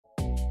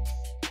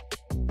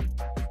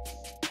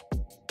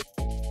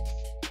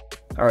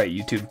Alright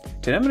YouTube,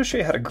 today I'm going to show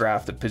you how to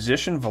graph the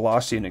position,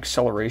 velocity, and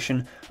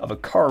acceleration of a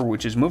car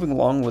which is moving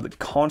along with a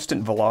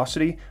constant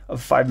velocity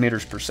of 5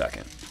 meters per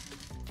second.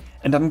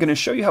 And I'm going to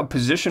show you how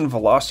position,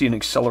 velocity, and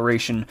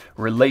acceleration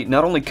relate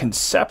not only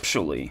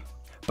conceptually,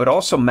 but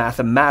also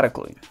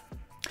mathematically.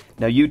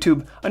 Now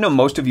YouTube, I know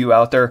most of you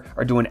out there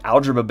are doing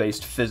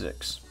algebra-based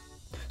physics.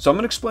 So I'm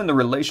going to explain the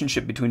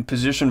relationship between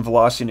position,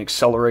 velocity, and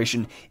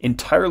acceleration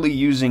entirely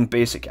using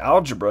basic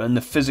algebra and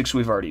the physics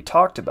we've already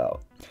talked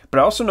about. But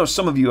I also know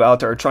some of you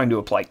out there are trying to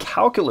apply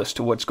calculus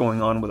to what's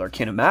going on with our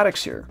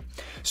kinematics here.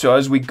 So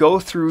as we go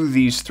through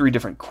these three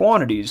different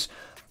quantities,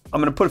 I'm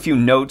going to put a few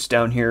notes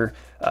down here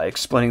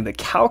explaining the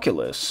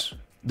calculus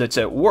that's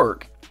at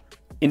work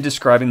in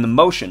describing the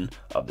motion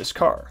of this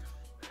car.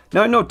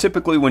 Now I know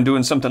typically when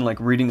doing something like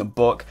reading a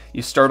book,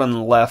 you start on the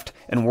left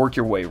and work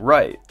your way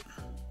right.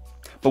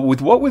 But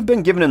with what we've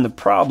been given in the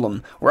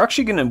problem, we're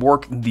actually going to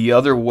work the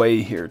other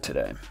way here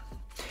today.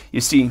 You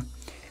see,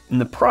 in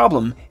the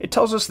problem, it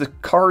tells us the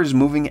car is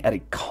moving at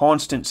a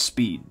constant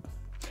speed.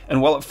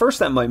 And while at first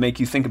that might make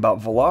you think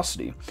about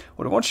velocity,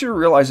 what I want you to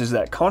realize is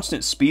that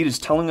constant speed is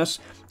telling us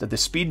that the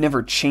speed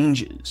never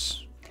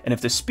changes. And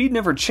if the speed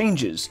never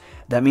changes,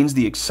 that means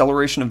the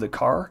acceleration of the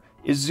car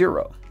is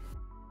zero.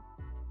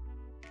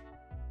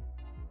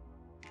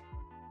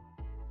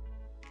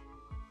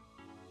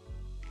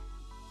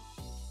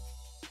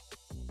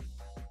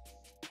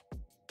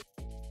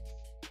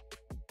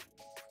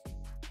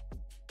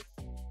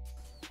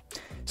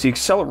 See,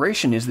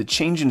 acceleration is the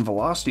change in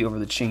velocity over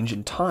the change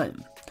in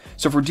time.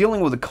 So if we're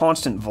dealing with a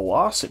constant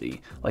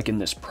velocity, like in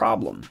this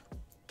problem,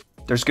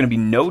 there's going to be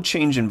no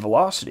change in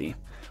velocity,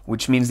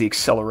 which means the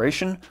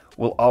acceleration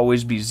will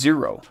always be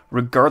zero,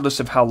 regardless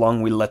of how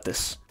long we let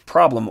this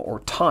problem or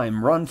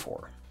time run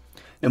for.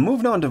 Now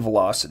moving on to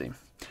velocity.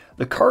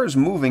 The car is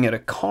moving at a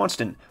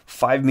constant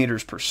 5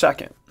 meters per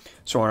second.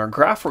 So on our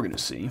graph we're going to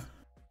see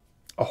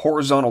a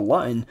horizontal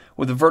line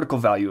with a vertical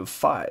value of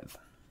 5.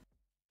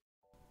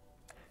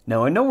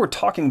 Now I know we're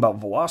talking about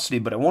velocity,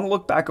 but I want to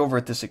look back over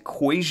at this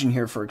equation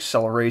here for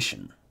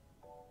acceleration.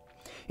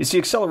 You see,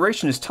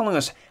 acceleration is telling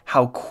us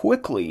how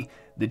quickly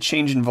the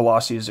change in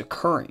velocity is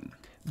occurring.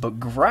 But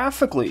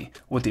graphically,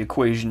 what the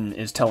equation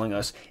is telling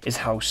us is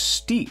how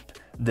steep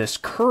this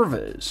curve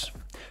is.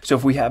 So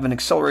if we have an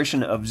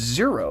acceleration of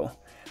 0,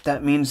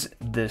 that means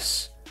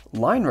this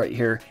line right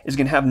here is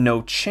going to have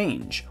no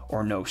change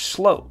or no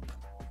slope.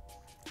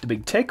 The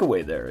big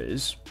takeaway there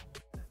is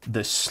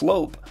the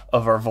slope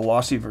of our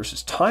velocity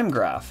versus time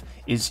graph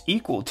is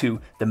equal to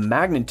the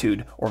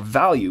magnitude or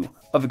value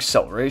of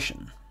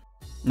acceleration.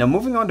 Now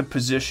moving on to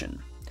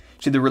position.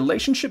 See, the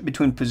relationship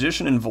between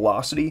position and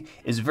velocity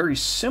is very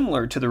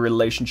similar to the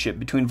relationship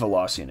between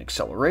velocity and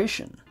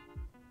acceleration.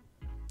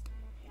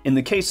 In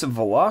the case of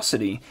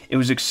velocity, it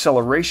was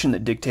acceleration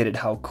that dictated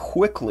how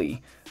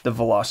quickly the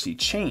velocity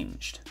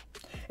changed.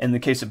 In the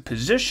case of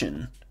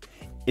position,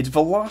 it's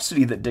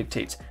velocity that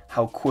dictates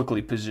how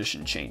quickly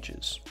position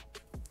changes.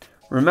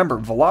 Remember,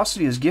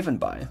 velocity is given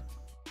by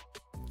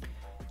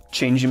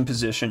change in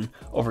position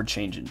over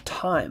change in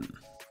time.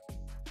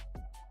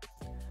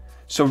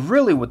 So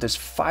really what this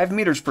 5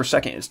 meters per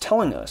second is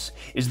telling us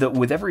is that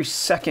with every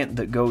second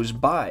that goes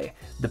by,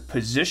 the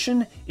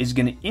position is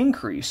going to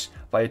increase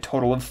by a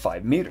total of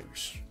 5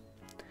 meters.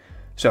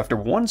 So after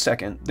 1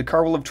 second, the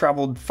car will have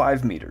traveled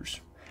 5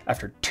 meters.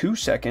 After 2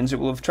 seconds, it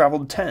will have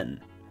traveled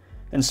 10,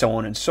 and so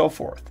on and so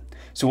forth.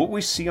 So what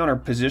we see on our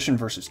position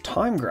versus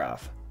time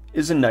graph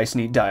is a nice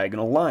neat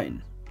diagonal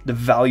line, the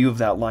value of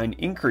that line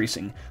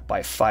increasing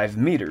by 5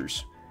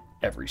 meters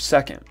every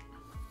second.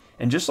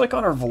 And just like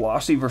on our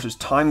velocity versus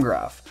time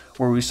graph,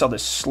 where we saw the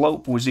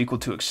slope was equal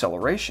to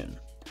acceleration,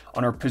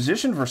 on our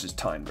position versus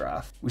time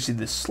graph, we see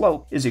the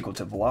slope is equal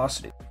to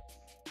velocity.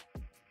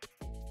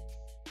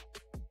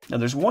 Now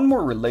there's one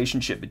more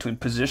relationship between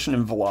position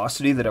and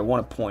velocity that I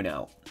want to point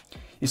out.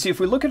 You see, if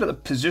we look at the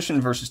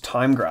position versus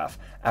time graph,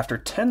 after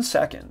 10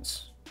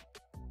 seconds,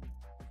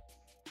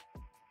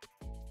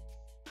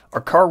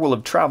 our car will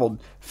have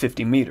traveled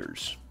 50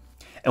 meters.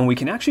 And we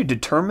can actually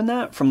determine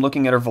that from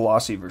looking at our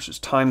velocity versus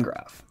time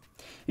graph.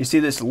 You see,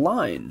 this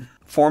line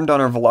formed on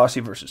our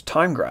velocity versus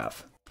time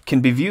graph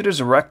can be viewed as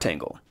a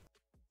rectangle.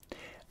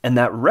 And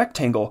that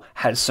rectangle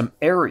has some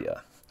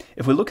area.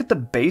 If we look at the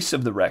base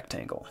of the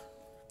rectangle,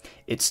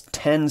 it's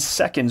 10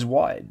 seconds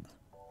wide.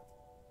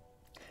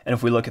 And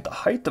if we look at the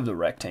height of the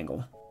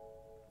rectangle,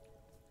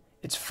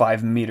 it's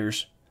 5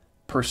 meters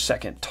per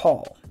second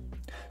tall.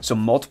 So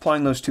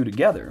multiplying those two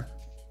together,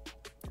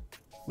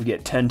 we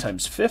get 10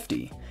 times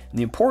 50, and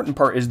the important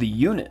part is the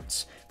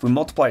units. If we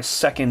multiply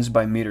seconds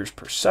by meters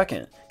per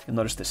second, you'll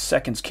notice the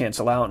seconds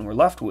cancel out and we're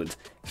left with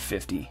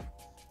 50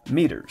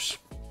 meters.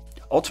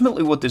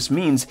 Ultimately what this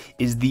means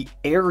is the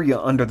area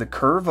under the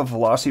curve of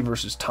velocity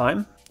versus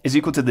time is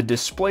equal to the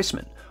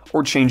displacement,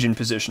 or change in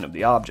position of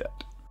the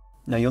object.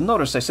 Now you'll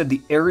notice I said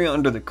the area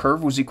under the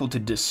curve was equal to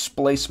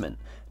displacement,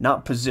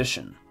 not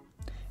position.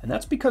 And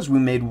that's because we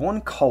made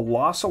one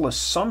colossal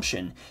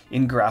assumption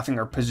in graphing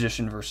our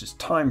position versus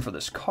time for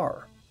this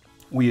car.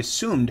 We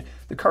assumed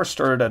the car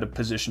started at a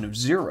position of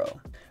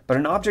 0, But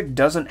an object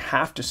doesn't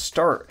have to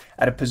start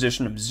at a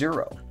position of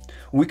 0.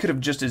 We could have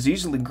just as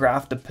easily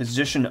graphed the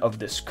position of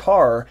this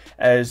car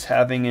as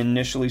having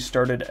initially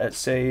started at,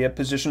 say, a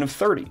position of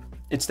 30.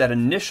 It's that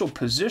initial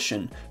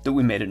position that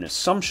we made an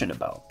assumption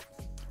about.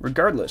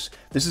 Regardless,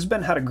 this has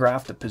been how to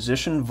graph the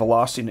position,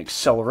 velocity, and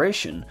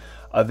acceleration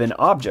of an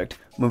object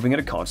moving at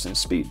a constant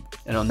speed.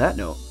 And on that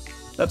note,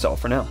 that's all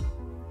for now.